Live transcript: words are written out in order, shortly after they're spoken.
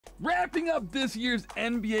Wrapping up this year's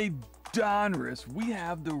NBA Donruss, we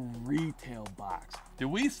have the retail box. Did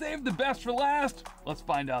we save the best for last? Let's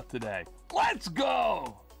find out today. Let's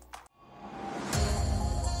go!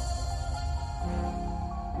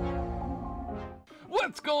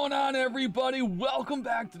 What's going on, everybody? Welcome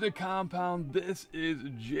back to the compound. This is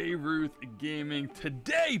JReuthGaming.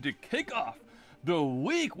 Today, to kick off the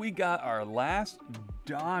week, we got our last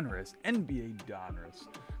Donruss, NBA Donruss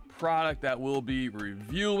product that we'll be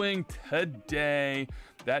reviewing today.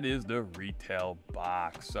 That is the retail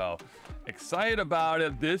box. So excited about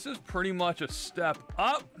it. This is pretty much a step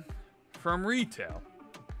up from retail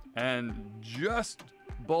and just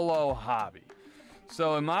below hobby.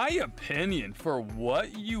 So in my opinion, for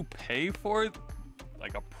what you pay for,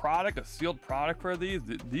 like a product, a sealed product for these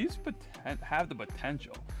have the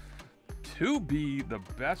potential to be the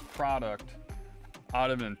best product out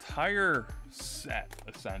of an entire set,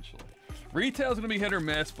 essentially. Retail is gonna be hit or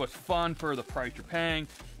miss, but fun for the price you're paying.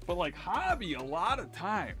 But like hobby, a lot of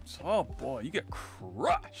times, oh boy, you get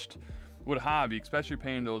crushed with hobby, especially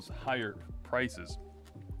paying those higher prices.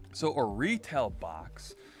 So a retail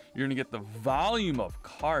box, you're gonna get the volume of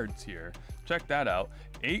cards here. Check that out.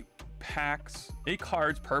 8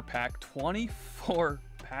 cards per pack, 24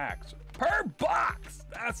 packs per box.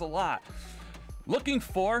 That's a lot.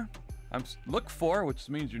 Look for, which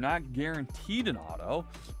means you're not guaranteed an auto,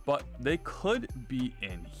 but they could be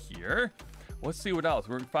in here. Let's see what else.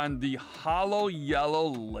 We're gonna find the hollow yellow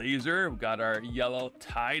laser. We've got our yellow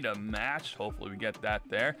tie to match. Hopefully we get that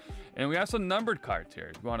there. And we have some numbered cards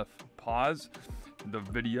here. If you wanna pause the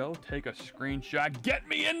video, take a screenshot, get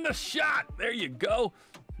me in the shot. There you go.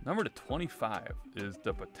 Number to 25 is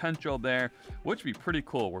the potential there, which would be pretty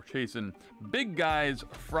cool. We're chasing big guys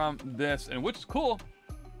from this, and which is cool.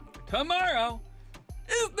 Tomorrow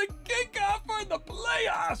is the kickoff for the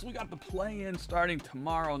playoffs. We got the play-in starting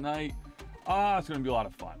tomorrow night. It's gonna be a lot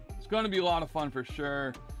of fun. It's gonna be a lot of fun for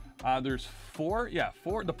sure. There's four.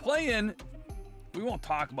 The play-in, we won't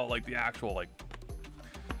talk about like the actual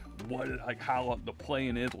how the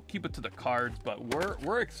play-in is. We'll keep it to the cards, but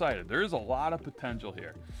we're excited. There's a lot of potential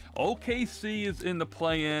here. OKC is in the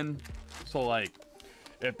play-in, so like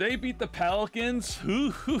if they beat the Pelicans,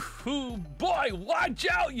 boy, watch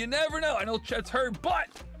out. You never know. I know Chet's hurt, but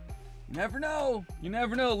you never know. You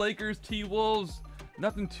never know. Lakers, T-Wolves,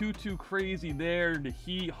 nothing too crazy there. The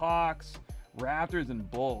Heat, Hawks, Raptors,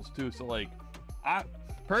 and Bulls too. So like, I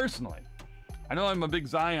know I'm a big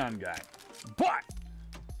Zion guy, but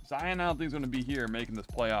Zion I don't think is going to be here making this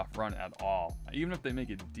playoff run at all. Even if they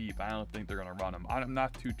make it deep, I don't think they're going to run him. I'm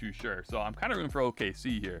not too sure. So I'm kind of rooting for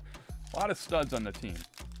OKC here. A lot of studs on the team.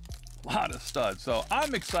 A lot of studs. So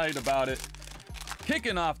I'm excited about it.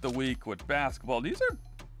 Kicking off the week with basketball. These are,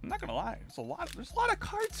 I'm not gonna lie, there's a lot of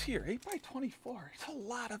cards here. 8x24.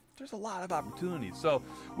 There's a lot of opportunities. So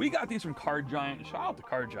we got these from Card Giant. Shout out to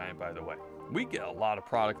Card Giant, by the way. We get a lot of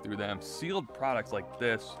product through them. Sealed products like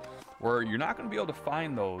this, where you're not gonna be able to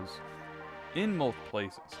find those in most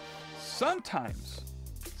places. Sometimes,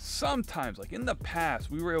 like in the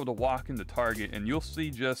past, we were able to walk into Target and you'll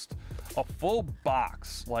see just a full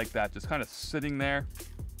box like that, just kind of sitting there.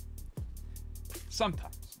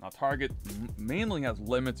 Sometimes. Now Target mainly has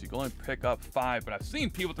limits. You can only pick up 5, but I've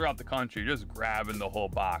seen people throughout the country just grabbing the whole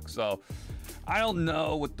box. So I don't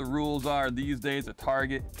know what the rules are these days at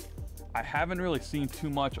Target. I haven't really seen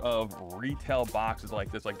too much of retail boxes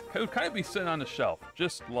like this. Like it would kind of be sitting on the shelf,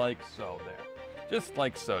 just like so there. Just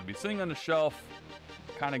like so. It'd be sitting on the shelf,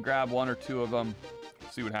 kind of grab 1 or 2 of them,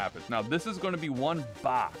 see what happens. Now this is going to be 1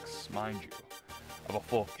 box, mind you, of a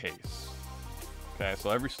full case. Okay, so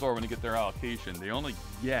every store, when they get their allocation, they only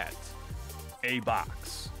get a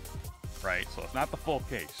box, right? So it's not the full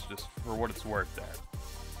case, just for what it's worth there.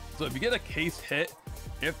 So if you get a case hit,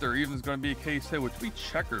 if there even is going to be a case hit, which would be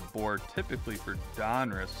checkerboard typically for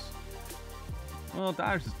Donruss. Well,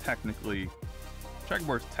 Donruss is technically,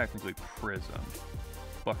 checkerboard is technically Prism.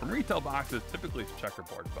 But from retail boxes, typically it's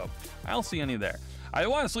checkerboard, but I don't see any there. I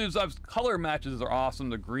want to sleeves up. Color matches are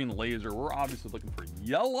awesome. The green laser, we're obviously looking for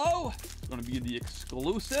yellow. It's going to be the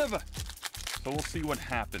exclusive. So we'll see what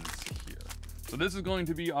happens here. So this is going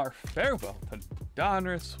to be our farewell to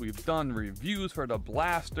Donruss. We've done reviews for the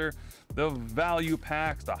blaster, the value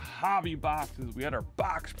packs, the hobby boxes. We had our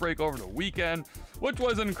box break over the weekend, which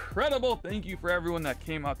was incredible. Thank you for everyone that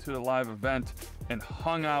came out to the live event and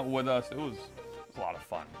hung out with us. It was a lot of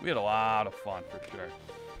fun. We had a lot of fun for sure.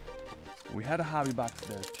 We had a hobby box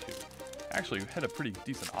there too. Actually, we had a pretty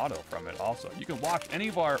decent auto from it also. You can watch any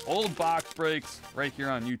of our old box breaks right here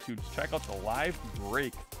on YouTube. Just check out the live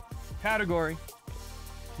break category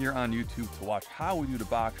here on YouTube to watch how we do the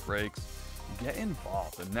box breaks. get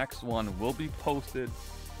involved. The next one will be posted,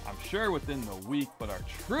 I'm sure, within the week, but our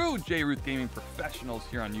true JReuthGaming professionals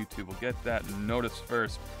here on YouTube will get that notice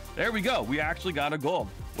first. There we go. We actually got a gold,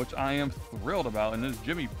 which I am thrilled about, and this is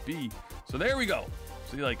Jimmy B. So there we go.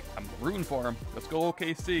 See, like, I'm rooting for him. Let's go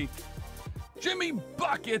OKC. Jimmy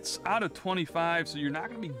Buckets out of 25, so you're not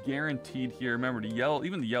going to be guaranteed here. Remember, the yellow,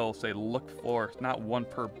 even the yellow say look for, not one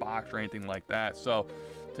per box or anything like that. So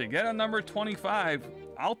to get a number 25,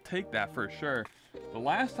 I'll take that for sure. The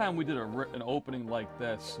last time we did an opening like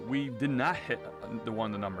this, we did not hit the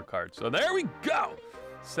one of the number cards. So there we go.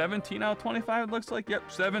 17 out of 25, it looks like.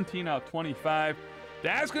 Yep, 17 out of 25.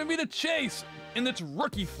 That's going to be the chase in its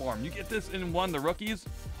rookie form. You get this in one of the rookies.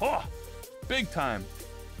 Oh, big time.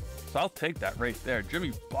 So I'll take that right there.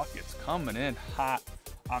 Jimmy Buckets coming in hot.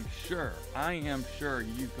 I am sure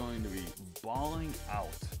he's going to be balling out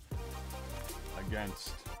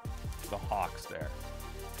against the Hawks there.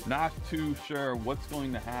 Not too sure what's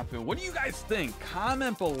going to happen. What do you guys think?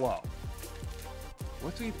 Comment below.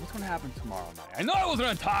 What's going to happen tomorrow night? I know I was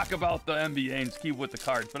going to talk about the NBA and just keep with the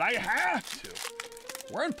cards, but I have to.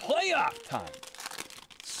 We're in playoff time.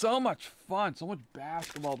 So much fun, so much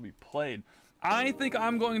basketball to be played. I think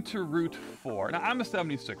I'm going to root for, now I'm a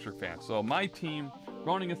 76er fan, so my team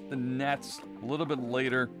going against the Nets a little bit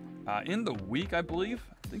later in the week, I believe.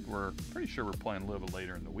 I think we're pretty sure we're playing a little bit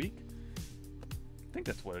later in the week. I think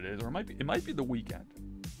that's what it is, or it might be the weekend.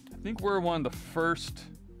 I think we're one of the first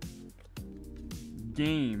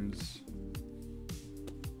games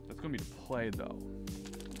that's going to be to play, though.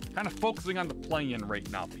 Kind of focusing on the play-in right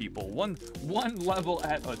now, people. One level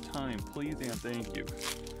at a time, please and thank you.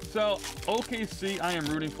 So OKC, I am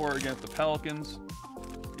rooting for against the Pelicans.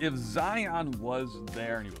 If Zion was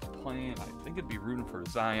there and he was playing, I think it'd be rooting for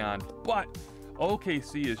Zion. But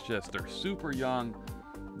OKC is just, they're super young.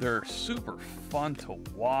 They're super fun to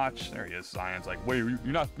watch. There he is. Zion's like, wait,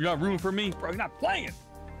 you're not rooting for me, bro? You're not playing.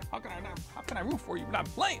 How can I root for you? You're not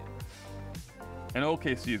playing. And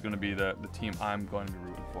OKC is going to be the team I'm going to be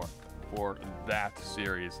rooting for that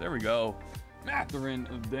series. There we go. Mathurin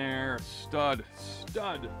there, stud.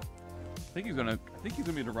 I think he's gonna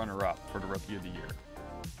be the runner-up for the Rookie of the Year.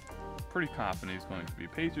 Pretty confident he's going to be.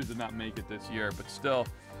 Pacers did not make it this year, but still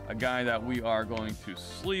a guy that we are going to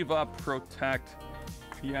sleeve up, protect.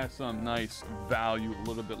 He has some nice value a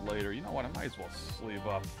little bit later. You know what? I might as well sleeve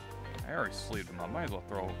up. I already sleeved him up. Might as well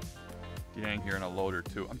throw Yang here in a loader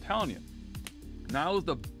too. I'm telling you, now is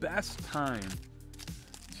the best time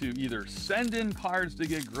to either send in cards to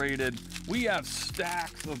get graded. We have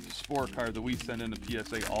stacks of sport cards that we send into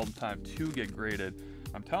PSA all the time to get graded.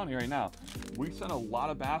 I'm telling you right now, we send a lot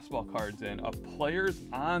of basketball cards in of players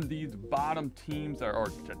on these bottom teams that are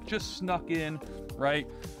just snuck in, right?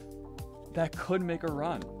 That could make a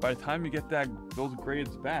run. By the time you get those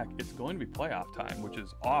grades back, it's going to be playoff time, which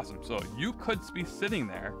is awesome. So you could be sitting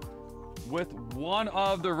there with one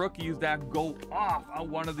of the rookies that go off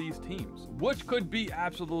on one of these teams, which could be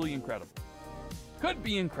absolutely incredible. Could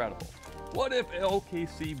be incredible. What if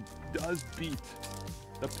OKC does beat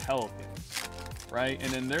the Pelicans, right?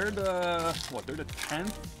 And then they're the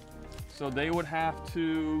 10th? So they would have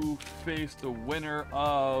to face the winner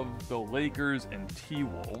of the Lakers and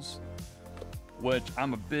T-Wolves, which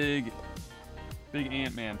I'm a big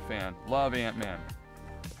Ant-Man fan. Love Ant-Man.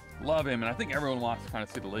 Love him, and I think everyone wants to kind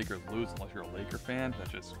of see the Lakers lose unless you're a Laker fan.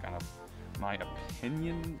 That's just kind of my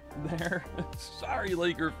opinion there. Sorry,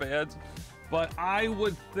 Laker fans. But I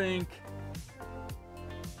would think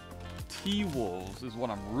T-Wolves is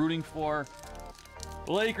what I'm rooting for.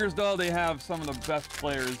 The Lakers, though, they have some of the best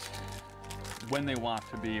players when they want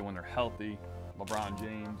to be, when they're healthy. LeBron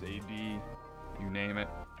James, AD, you name it.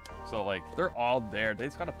 So, like, they're all there. They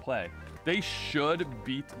just got to play. They should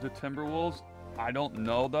beat the Timberwolves. I don't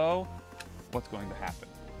know, though, what's going to happen,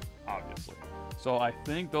 obviously. So I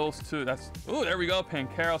think those two, oh, there we go,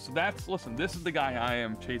 Pancaro. So listen, this is the guy I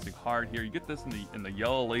am chasing hard here. You get this in the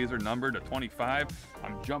yellow laser number to 25.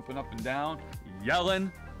 I'm jumping up and down, yelling,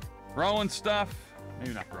 throwing stuff.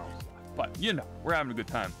 Maybe not throwing stuff, but you know, we're having a good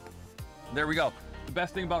time. There we go. The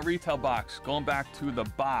best thing about Retail Box, going back to the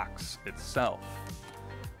box itself.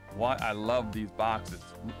 What I love these boxes.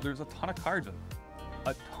 There's a ton of cards in them.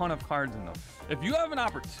 A ton of cards in them. If you have an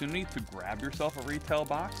opportunity to grab yourself a retail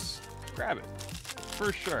box, grab it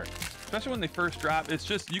for sure. Especially when they first drop. It's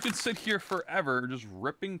just, you can sit here forever just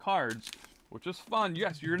ripping cards, which is fun.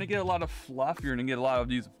 Yes, you're gonna get a lot of fluff. You're gonna get a lot of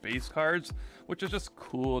these base cards, which is just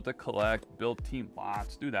cool to collect, build team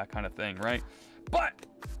bots, do that kind of thing, right? But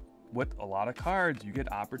with a lot of cards, you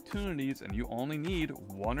get opportunities, and you only need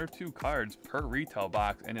 1 or 2 cards per retail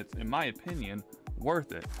box, and it's, in my opinion,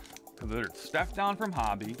 worth it. Because they're a step down from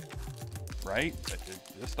hobby. right?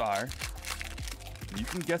 Just are. You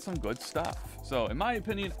can get some good stuff. So in my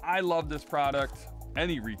opinion, I love this product.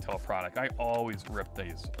 Any retail product, I always rip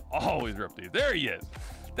these. Always rip these. There he is.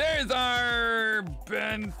 There's our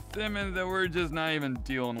Ben Simmons that we're just not even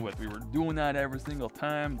dealing with. We were doing that every single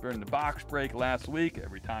time during the box break last week,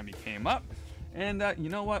 every time he came up. And you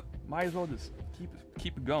know what? Might as well just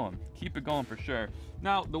keep it going. Keep it going for sure.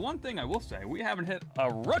 Now, the one thing I will say, we haven't hit a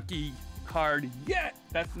rookie card yet.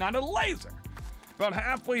 That's not a laser. About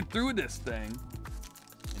halfway through this thing,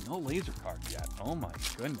 and no laser card yet. Oh my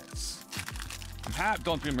goodness. I'm happy,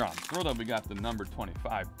 don't get me wrong, I'm thrilled that we got the number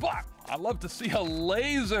 25, but I'd love to see a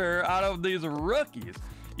laser out of these rookies.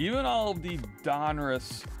 Even all of the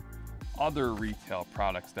Donruss other retail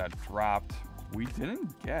products that dropped, we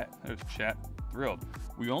didn't get. There's Chet, thrilled.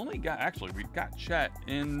 We only got, actually, we got Chet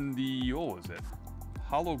in the, what was it?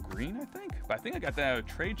 Hollow Green, I think? But I think I got that at a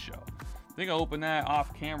trade show. I think I opened that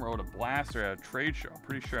off camera with a blaster at a trade show. I'm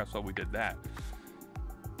pretty sure that's why we did that.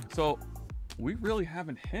 So, we really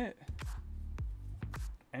haven't hit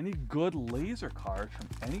any good laser cards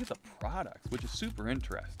from any of the products, which is super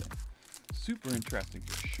interesting. Super interesting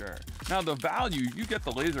for sure. Now the value, you get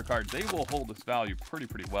the laser cards, they will hold this value pretty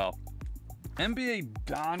well. NBA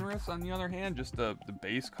Donruss, on the other hand, just the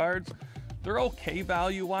base cards, they're okay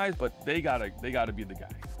value-wise, but they gotta be the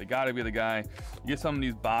guy. They gotta be the guy. You get some of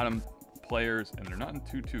these bottom players, and they're nothing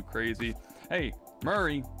too crazy. Hey,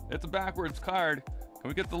 Murray, it's a backwards card. Can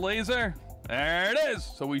we get the laser? There it is.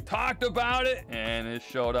 So we talked about it and it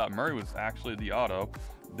showed up. Murray was actually the auto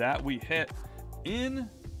that we hit in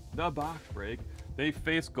the box break. They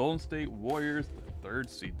faced Golden State Warriors, the 3rd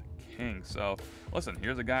seed, the Kings. So listen,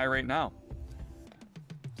 here's a guy right now.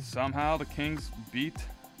 Somehow the Kings beat,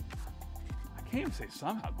 I can't even say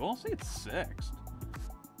somehow, Golden State's 6th.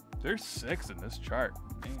 They're 6th in this chart.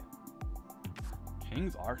 Man,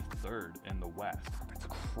 Kings are 3rd in the West. That's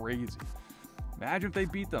crazy. Imagine if they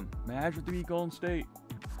beat them. Imagine if they beat Golden State.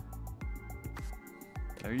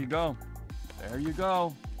 There you go. There you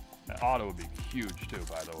go. That auto would be huge too,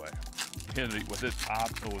 by the way. Hit it with this top,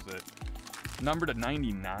 what was it? Number to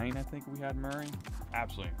 99, I think we had Murray.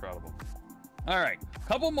 Absolutely incredible. All right,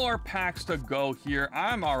 couple more packs to go here.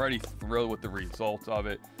 I'm already thrilled with the results of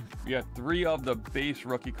it. We have 3 of the base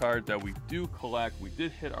rookie cards that we do collect. We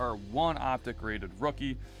did hit our 1 optic rated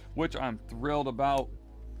rookie, which I'm thrilled about.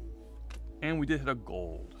 And we did hit a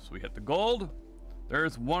gold. So we hit the gold.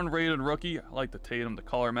 There's 1 rated rookie. I like the Tatum, the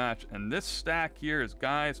color match. And this stack here is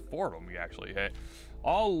guys, 4 of them we actually hit.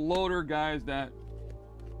 All loader guys that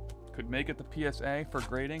could make it to PSA for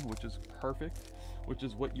grading, which is perfect, which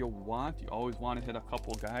is what you want. You always want to hit a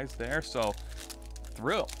couple guys there. So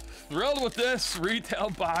thrilled with this retail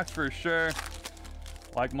box for sure.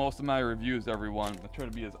 Like most of my reviews, everyone, I try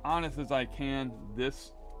to be as honest as I can.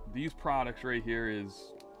 These products right here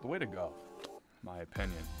is the way to go. My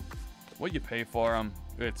opinion. What you pay for them,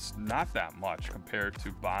 it's not that much compared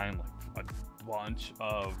to buying like a bunch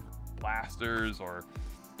of blasters or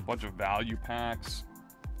a bunch of value packs.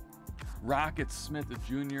 Rocket Smith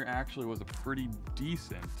Jr. actually was a pretty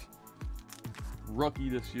decent rookie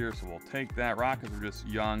this year, so we'll take that. Rockets are just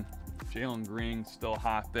young. Jalen Green still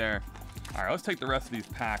hot there. All right, let's take the rest of these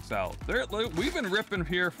packs out. We've been ripping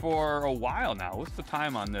here for a while now. What's the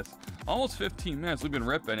time on this? Almost 15 minutes we've been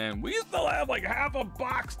ripping, and we still have like half a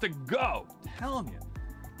box to go. I'm telling you,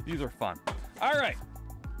 these are fun. All right,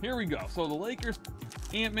 here we go. So the Lakers,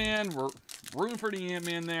 Ant-Man, we're rooting for the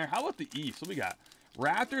Ant-Man there. How about the East? What we got?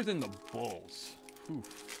 Raptors and the Bulls.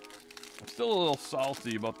 Oof. I'm still a little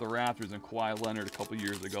salty about the Raptors and Kawhi Leonard a couple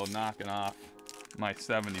years ago knocking off my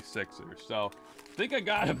 76ers. So I think I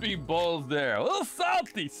gotta be Bulls there. A little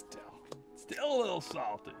salty still. Still a little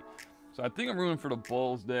salty. So I think I'm rooting for the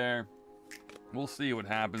Bulls there. We'll see what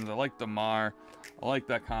happens. I like DeMar. I like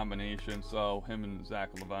that combination. So him and Zach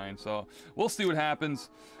Levine. So we'll see what happens.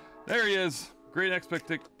 There he is. Great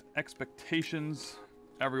expectations.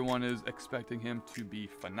 Everyone is expecting him to be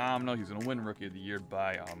phenomenal. He's gonna win Rookie of the Year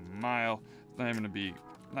by a mile. It's not even gonna be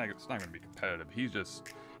competitive.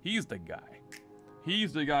 He's the guy.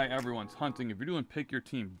 He's the guy everyone's hunting. If you're doing pick your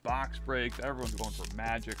team box breaks, everyone's going for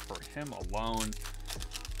Magic. For him alone,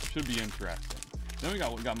 should be interesting. Then we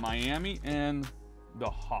got Miami and the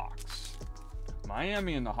Hawks.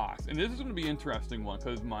 Miami and the Hawks, and this is going to be an interesting one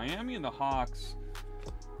because Miami and the Hawks,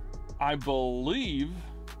 I believe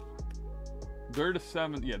they're the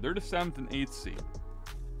 7th. Yeah, they're the 7th and 8th seed.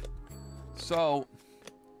 So,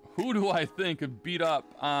 who do I think could beat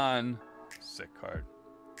up on sick card?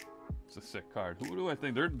 It's a sick card. Who do I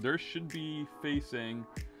think? There should be facing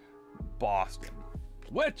Boston,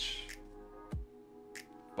 which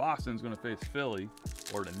Boston's going to face Philly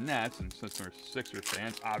or the Nets, and since we're Sixers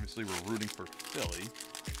fans, obviously we're rooting for Philly.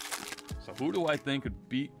 So who do I think could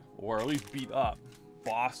beat, or at least beat up,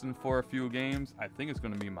 Boston for a few games? I think it's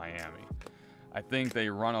going to be Miami. I think they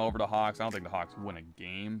run over the Hawks. I don't think the Hawks win a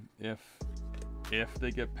game if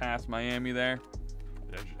they get past Miami there.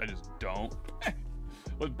 I just don't.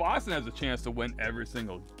 But Boston has a chance to win every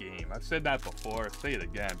single game. I've said that before. I'll say it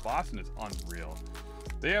again. Boston is unreal.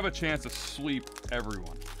 They have a chance to sweep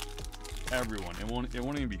everyone. Everyone. It won't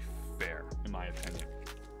even be fair, in my opinion.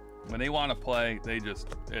 When they want to play, it's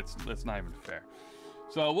not even fair.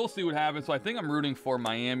 So we'll see what happens. So I think I'm rooting for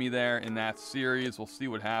Miami there in that series. We'll see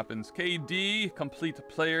what happens. KD, complete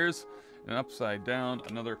players. And upside down,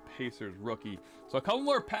 another Pacers rookie. So a couple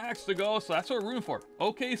more packs to go. So that's what we're rooting for.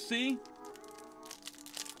 OKC.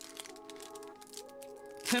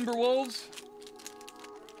 Timberwolves.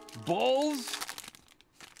 Bulls.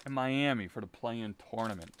 And Miami for the play-in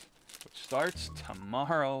tournament, which starts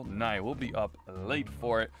tomorrow night. We'll be up late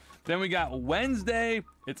for it. Then we got Wednesday.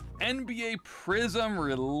 It's NBA Prism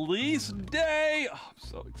release day. Oh, I'm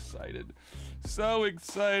so excited. So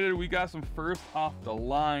excited. We got some first off the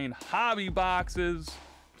line hobby boxes.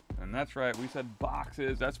 And that's right, we said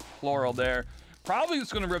boxes. That's plural there. Probably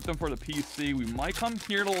just going to rip them for the PC. We might come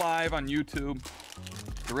here to live on YouTube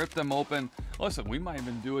to rip them open. Listen, we might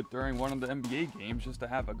even do it during one of the NBA games just to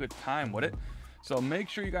have a good time with it. So make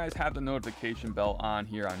sure you guys have the notification bell on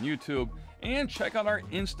here on YouTube. And check out our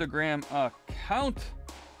Instagram account.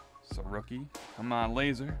 So rookie, come on,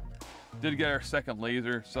 laser. Did get our second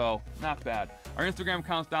laser, so not bad. Our Instagram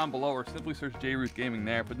account's down below, or simply search JReuthGaming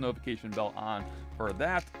there. Put the notification bell on for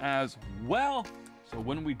that as well. So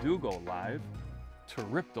when we do go live, to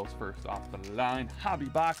rip those first off the line hobby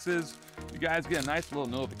boxes, you guys get a nice little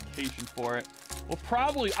notification for it. I'll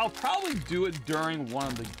probably do it during one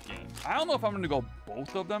of the games. I don't know if I'm going to go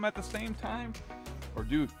both of them at the same time or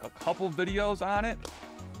do a couple videos on it.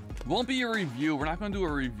 It won't be a review. We're not going to do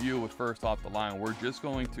a review with first off the line. We're just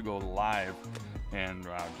going to go live and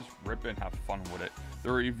just rip it and have fun with it.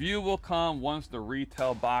 The review will come once the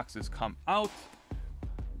retail boxes come out.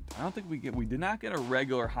 I don't think we did not get a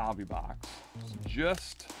regular hobby box. It's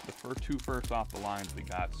just the two first off the lines we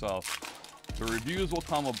got. So the reviews will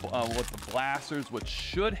come with the blasters, which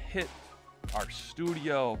should hit our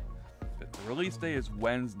studio. The release day is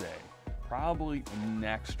Wednesday, probably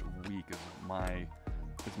next week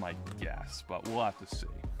is my guess, but we'll have to see.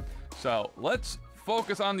 So let's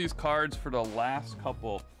focus on these cards for the last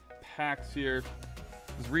couple packs here.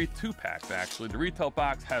 Two packs actually. The retail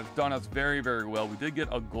box has done us very, very well. We did get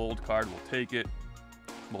a gold card. We'll take it.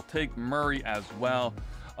 We'll take Murray as well.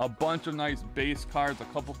 A bunch of nice base cards, a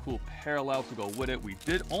couple cool parallels to go with it. We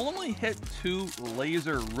did only hit 2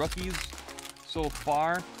 laser rookies so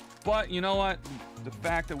far, but you know what? The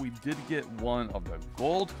fact that we did get one of the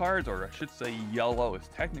gold cards, or I should say yellow, is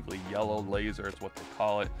technically yellow laser, it's what they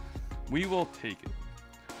call it. We will take it.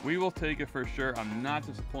 We will take it for sure. I'm not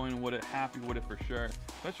disappointed with it, happy with it for sure,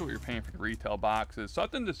 especially what you're paying for the retail boxes.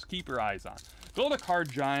 Something to keep your eyes on. Go to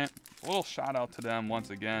Card Giant. A little shout out to them once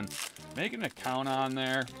again. Make an account on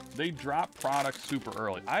there. They drop products super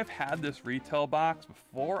early. I've had this retail box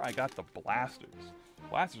before I got the blasters.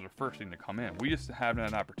 Blasters are first thing to come in. We just haven't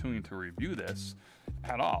had an opportunity to review this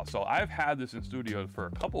at all. So I've had this in studio for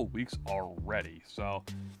a couple of weeks already. So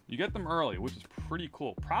you get them early, which is pretty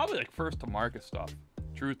cool. Probably like first to market stuff.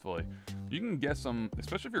 Truthfully, you can get some,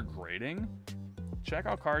 especially if you're grading. Check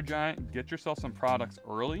out Card Giant, get yourself some products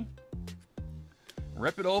early,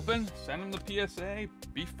 rip it open, send them the PSA,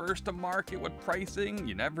 be first to market with pricing.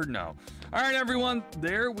 You never know. All right, everyone,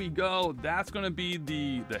 there we go. That's going to be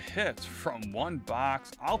the hits from one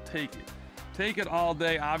box. I'll take it. Take it all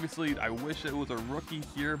day. Obviously, I wish it was a rookie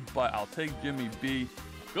here, but I'll take Jimmy B.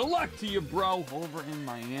 Good luck to you, bro, over in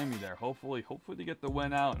Miami there. Hopefully they get the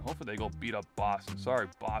win out, and hopefully they go beat up Boston. Sorry,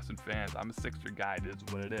 Boston fans. I'm a Sixer guy. It is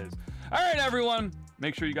what it is. All right, everyone.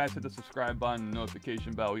 Make sure you guys hit the subscribe button,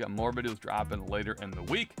 notification bell. We got more videos dropping later in the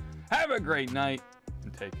week. Have a great night,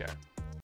 and take care.